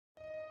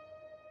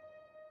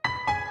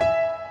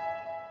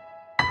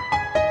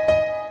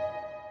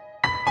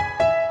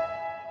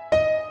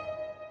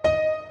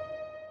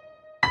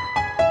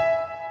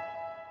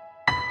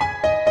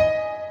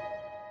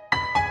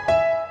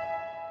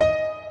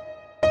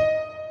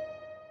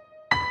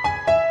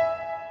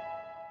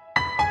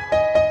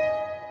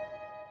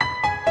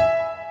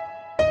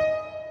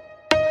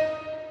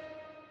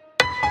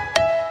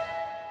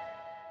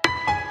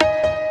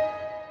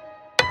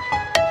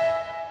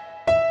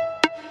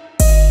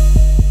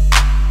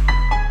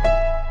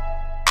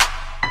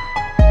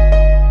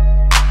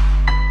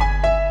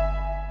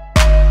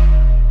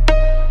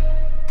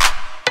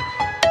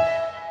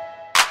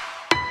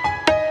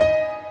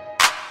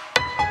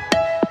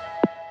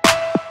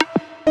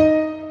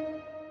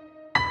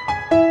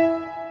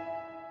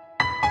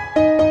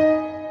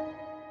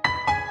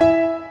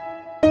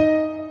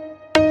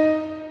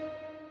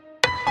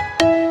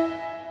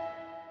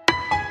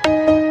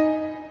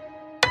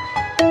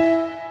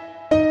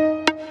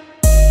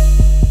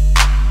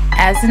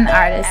As an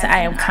artist, I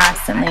am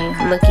constantly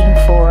looking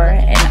for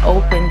and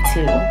open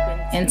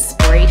to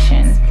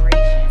inspiration.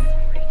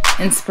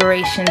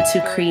 Inspiration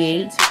to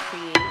create.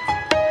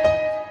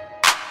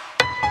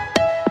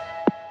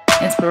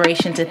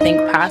 Inspiration to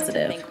think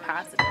positive.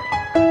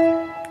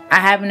 I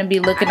happened to be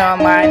looking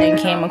online and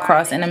came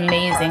across an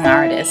amazing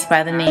artist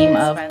by the name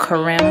of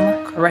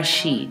KARIM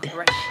RASHID.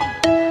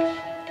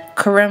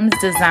 Karim's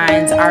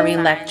designs are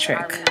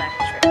electric,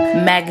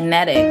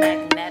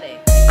 magnetic,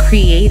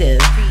 creative,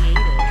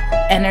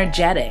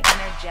 energetic,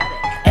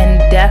 and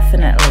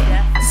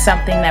definitely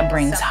something that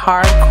brings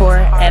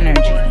hardcore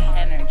energy.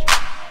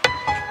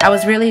 I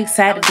was really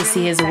excited to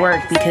see his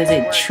work because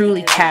it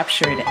truly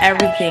captured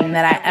everything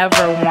that I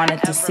ever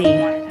wanted to see,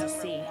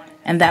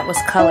 and that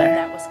was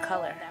color.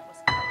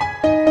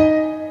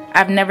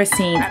 I've never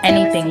seen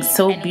anything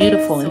so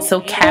beautiful and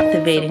so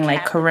captivating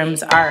like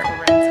Karim's art.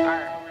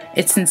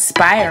 It's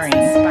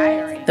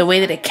inspiring, the way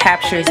that it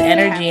captures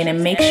energy and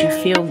it makes you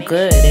feel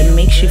good, it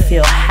makes you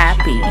feel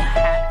happy.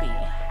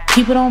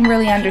 People don't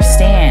really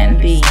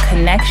understand the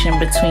connection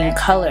between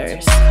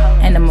colors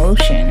and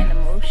emotion.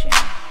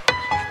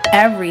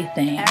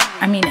 Everything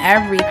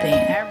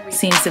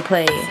seems to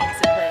play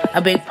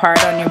a big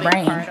part on your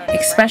brain,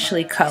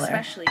 especially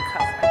color.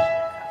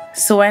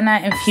 So why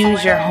not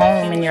infuse your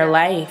home and your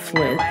life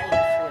with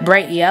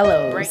bright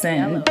yellows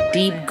and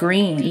deep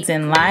greens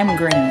and lime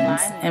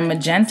greens and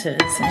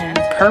magentas and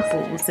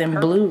purples and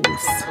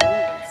blues,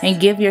 and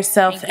give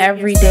yourself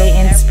everyday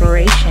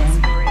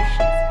inspiration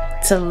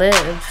to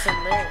live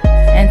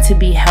and to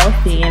be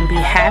healthy and be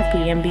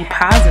happy and be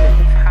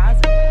positive.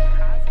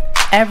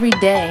 Every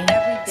day,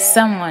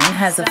 someone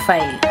has a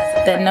fight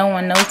that no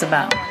one knows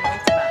about,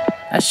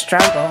 a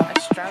struggle,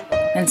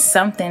 and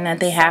something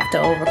that they have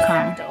to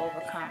overcome.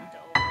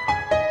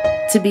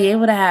 To be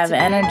able to have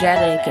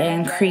energetic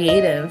and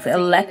creative,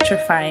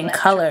 electrifying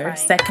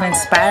colors that can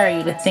inspire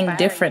you to think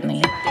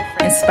differently,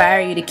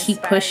 inspire you to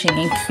keep pushing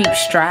and keep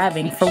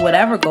striving for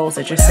whatever goals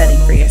that you're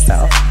setting for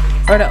yourself,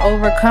 or to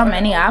overcome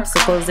any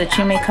obstacles that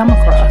you may come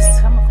across.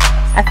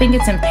 I think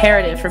it's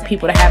imperative for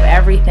people to have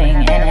everything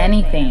and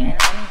anything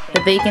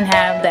that they can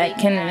have that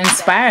can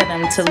inspire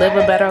them to live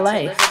a better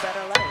life.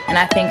 And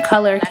I think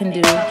color can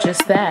do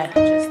just that.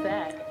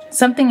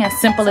 Something as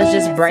simple as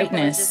just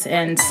brightness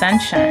and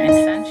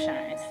sunshine.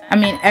 I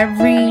mean,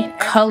 every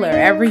color,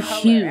 every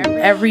hue,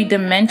 every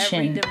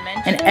dimension,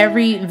 and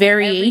every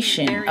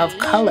variation of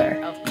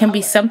color can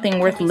be something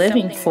worth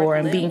living for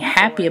and being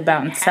happy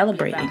about and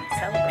celebrating.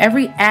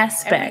 Every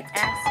aspect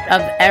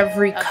of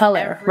every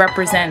color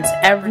represents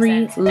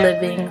every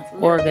living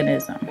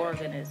organism.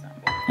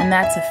 And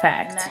that's a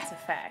fact.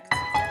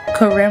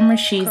 Karim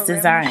Rashid's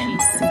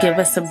designs give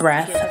us a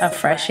breath of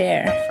fresh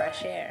air.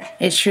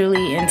 It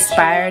truly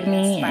inspired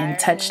me and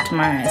touched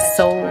my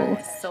soul,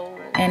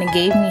 and it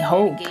gave me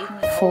hope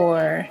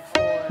for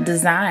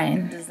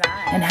design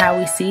and how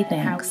we see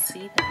things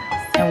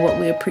and what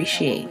we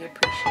appreciate.